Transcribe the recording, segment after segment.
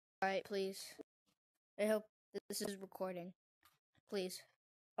Alright, please. I hope this is recording. Please.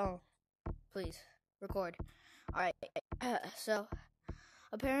 Oh, please. Record. Alright, so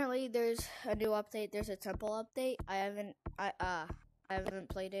apparently there's a new update. There's a temple update. I haven't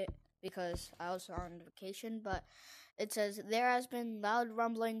played it because I was on vacation, but it says there has been loud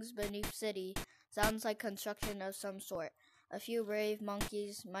rumblings beneath city. Sounds like construction of some sort. A few brave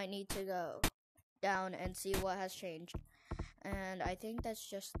monkeys might need to go down and see what has changed. And I think that's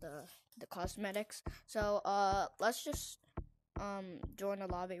just the cosmetics. So let's just join the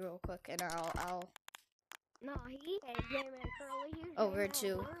lobby real quick, and I'll No, he over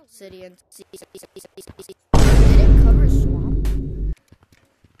to city and see. Did it cover swamp?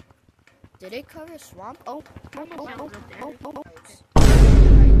 Did it cover swamp? Oh.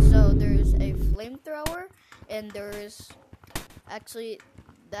 Alright, so there's a flamethrower, and there's actually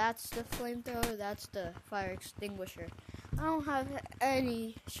that's the flamethrower. That's the fire extinguisher. I don't have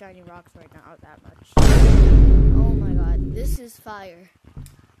any shiny rocks right now that much. Oh my god, this is fire.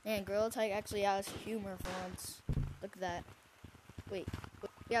 Man, Gorilla Tag actually has humor for once. Look at that. Wait,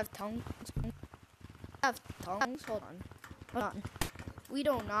 we have tongues? We have tongues? Hold on. We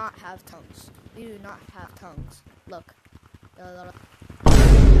do not have tongues. We do not have tongues. Look. No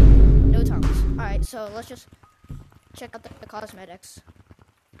tongues. Alright, so let's just check out the cosmetics.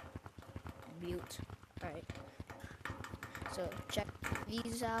 Mute. Alright. So check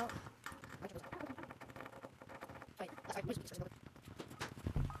these out.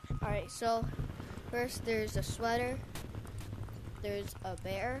 Alright, so first there's a sweater. There's a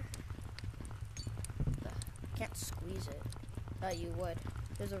bear. Can't squeeze it. Thought you would.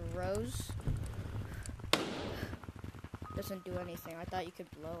 There's a rose. Doesn't do anything. I thought you could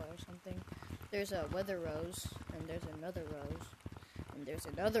blow it or something. There's a wither rose, and there's another rose, and there's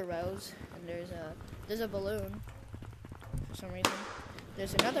another rose, and there's a balloon. For some reason,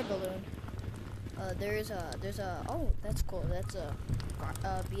 there's another balloon. There's a oh, that's cool. That's a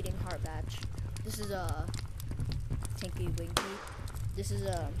beating heart badge. This is a Tinky Winky. This is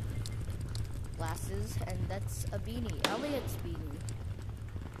a glasses, and that's a beanie. Elliot's beanie.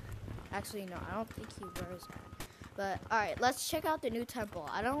 Actually, no, I don't think he wears that. But alright, let's check out the new temple.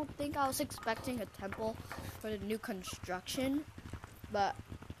 I don't think I was expecting a temple for the new construction, but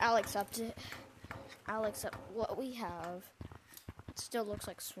I'll accept it. I'll accept what we have. It still looks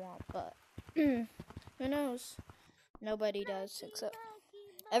like swamp, but who knows? Nobody does except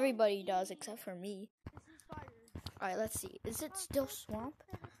everybody does except for me. Alright, let's see. Is it still swamp?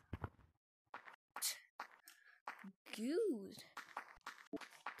 Dude,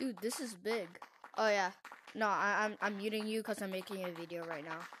 this is big. Oh yeah. No, I'm muting you because I'm making a video right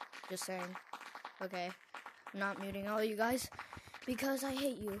now. Just saying. Okay. I'm not muting all you guys because I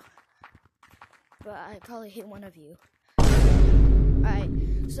hate you. But I probably hate one of you. Alright,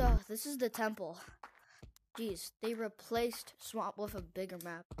 so this is the temple. Jeez, they replaced swamp with a bigger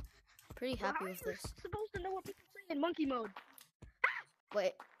map. Pretty happy with this. Supposed to know what people say in monkey mode.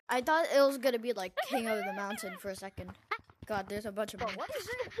 Wait, I thought it was gonna be like King of the Mountain for a second. God, there's a bunch of What is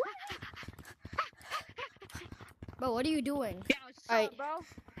it? Bro, what are you doing? Yeah, Alright, bro.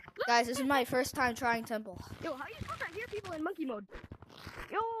 guys, this is my first time trying temple. Yo, how are you supposed to hear people in monkey mode?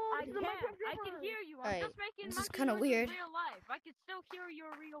 Yo, I can hear you. I'm Alright, just making this is monkey kinda noise weird. in real life. I can still hear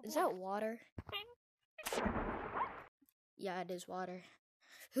your real voice. Is that water? Yeah, it is water.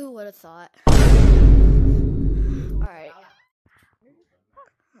 Who would have thought? Alright.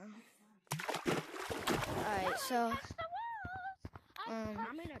 Alright, so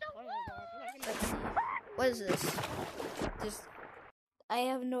let's see. What is this? I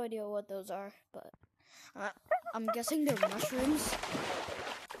have no idea what those are, but I'm guessing they're mushrooms.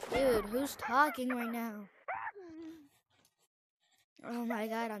 Dude, who's talking right now? Oh my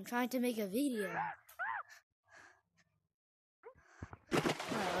god, I'm trying to make a video.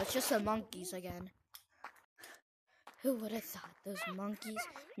 Oh, it's just the monkeys again. Who would have thought those monkeys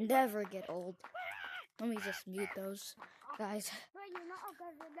never get old? Let me just mute those guys.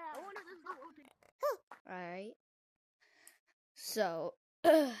 Alright. So,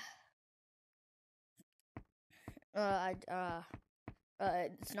 it's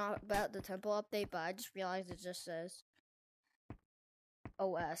not about the temple update, but I just realized it just says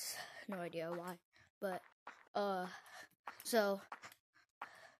OS. No idea why. But, so,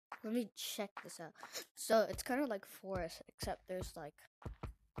 let me check this out. So, it's kind of like forest, except there's like a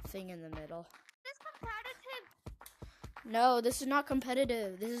thing in the middle. Is this competitive? No, this is not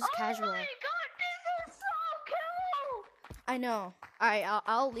competitive. This is casual. Oh my god, this is so cool! I know. Alright,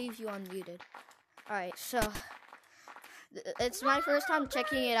 I'll leave you unmuted. Alright, so it's my first time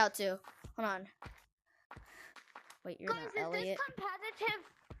checking it out too. Hold on. Wait, you're Guys, not Elliot. Is this competitive?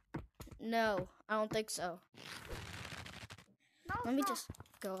 No, I don't think so. No, Let me it's not. just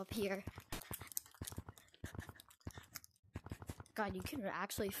go up here. God, you can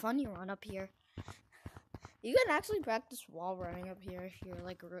actually funny run up here. You can actually practice wall running up here if you're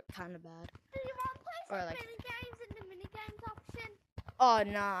like kind of bad. Do you want to play Or some like- mini games in the mini games option? Oh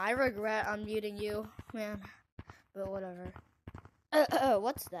nah, I regret unmuting you, man. But whatever.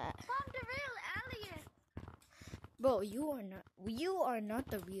 What's that? I'm the real Elliot. Bro, you are not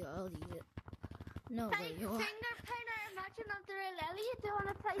the real Elliot. No way you are. Finger painter, imagine I'm the real Elliot. Do you want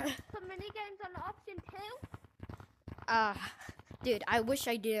to play some mini games on option 2? Dude, I wish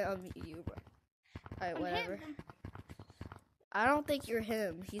I didn't unmute you, bro. Alright, I'm whatever. him. I don't think you're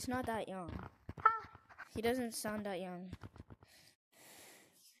him. He's not that young. Ha! He doesn't sound that young.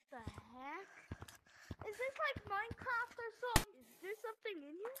 The heck? Is this like Minecraft or something? Is there something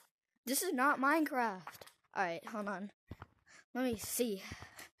in here? This is not Minecraft. Alright, hold on. Let me see.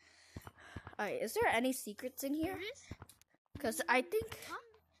 Alright, is there any secrets in here? Because I think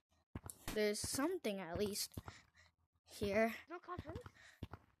there's something at least here. No cosmetics.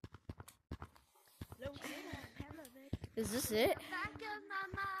 No, Is this it? That goes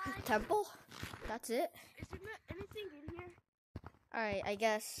my mind. Temple? That's it? Is there anything in here? Alright, I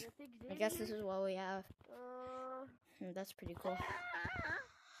guess Nothing's in this here? is what we have. That's pretty cool.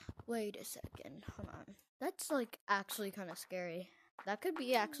 Wait a second. Hold on. That's like actually kind of scary. That could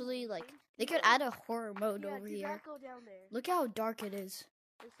be actually like they could add a horror mode Yeah, over do here. not go down there. Look how dark it is.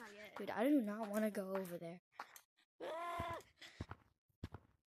 It's not yet. Dude, I do not want to go over there.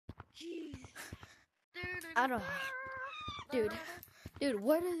 Jeez. I don't Dude,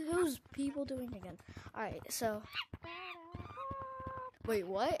 what are those people doing again? Alright, so wait,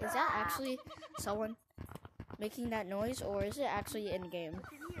 what? Is that actually someone making that noise or is it actually in game?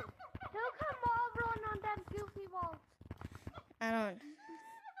 What's in here? Look how all run on them goofy walls. I don't.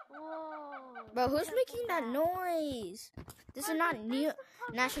 Whoa. Bro, who's making that noise? This is not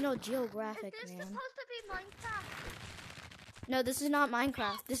National Is Geographic, this man. supposed to be Minecraft? No, this is not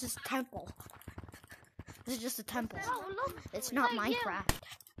Minecraft. This is Temple. This is just a temple. Oh, look. It's not Hey, you. Minecraft.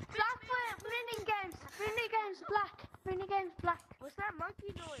 Black mini games. Mini games black. Mini games black. What's that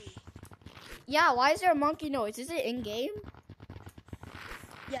monkey noise? Yeah, why is there a monkey noise? Is it in game?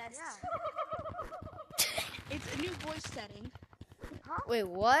 Yes. It's a new voice setting. Wait,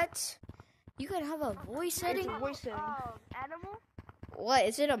 what? You can have a voice setting? It's a voice setting. Animal? What?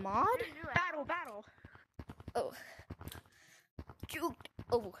 Is it a mod? Battle. Oh. Juked.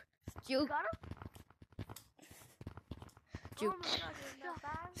 Oh. Juked. Got him? Juked. Oh my God, you're not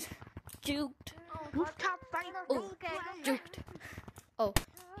bad. Juked. Rooftop fight. Oh. Juked. Oh.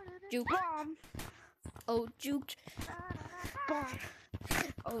 Juked. Bomb. Oh, juked. Bomb.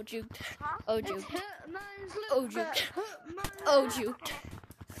 Oh, juked. Oh, juked. Oh, Oh, juked. Oh, juked.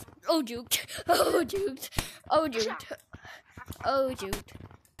 Oh, juked. Oh, juked. Oh, juked. Oh, juked.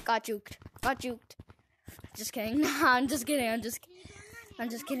 Got juked. Got juked. Just kidding. I'm just kidding. I'm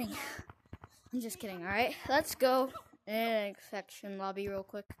just kidding. Alright, let's go in an infection lobby real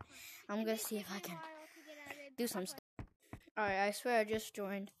quick. I'm gonna see if I can do some stuff. Alright, I swear I just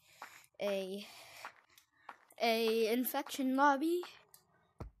joined a infection lobby.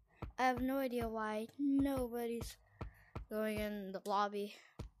 I have no idea why nobody's going in the lobby.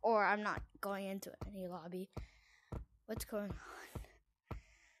 Or I'm not going into any lobby. What's going on?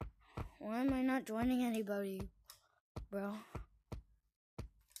 Why am I not joining anybody, bro?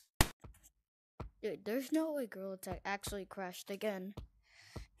 Dude, there's no way Girl Attack actually crashed again.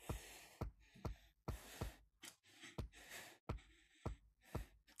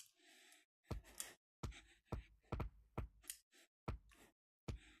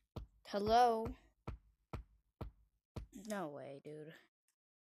 Hello? No way, dude.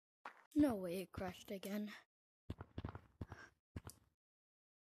 No way it crashed again.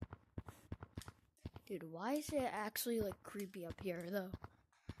 Dude, why is it actually like creepy up here though?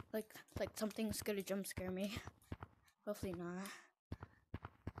 Like something's gonna jump scare me. Hopefully not.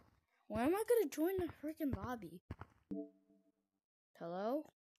 Why am I gonna join the freaking lobby? Hello?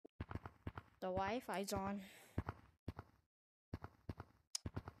 The Wi-Fi's on.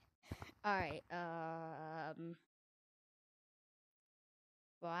 Alright,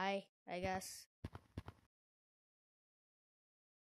 bye, I guess.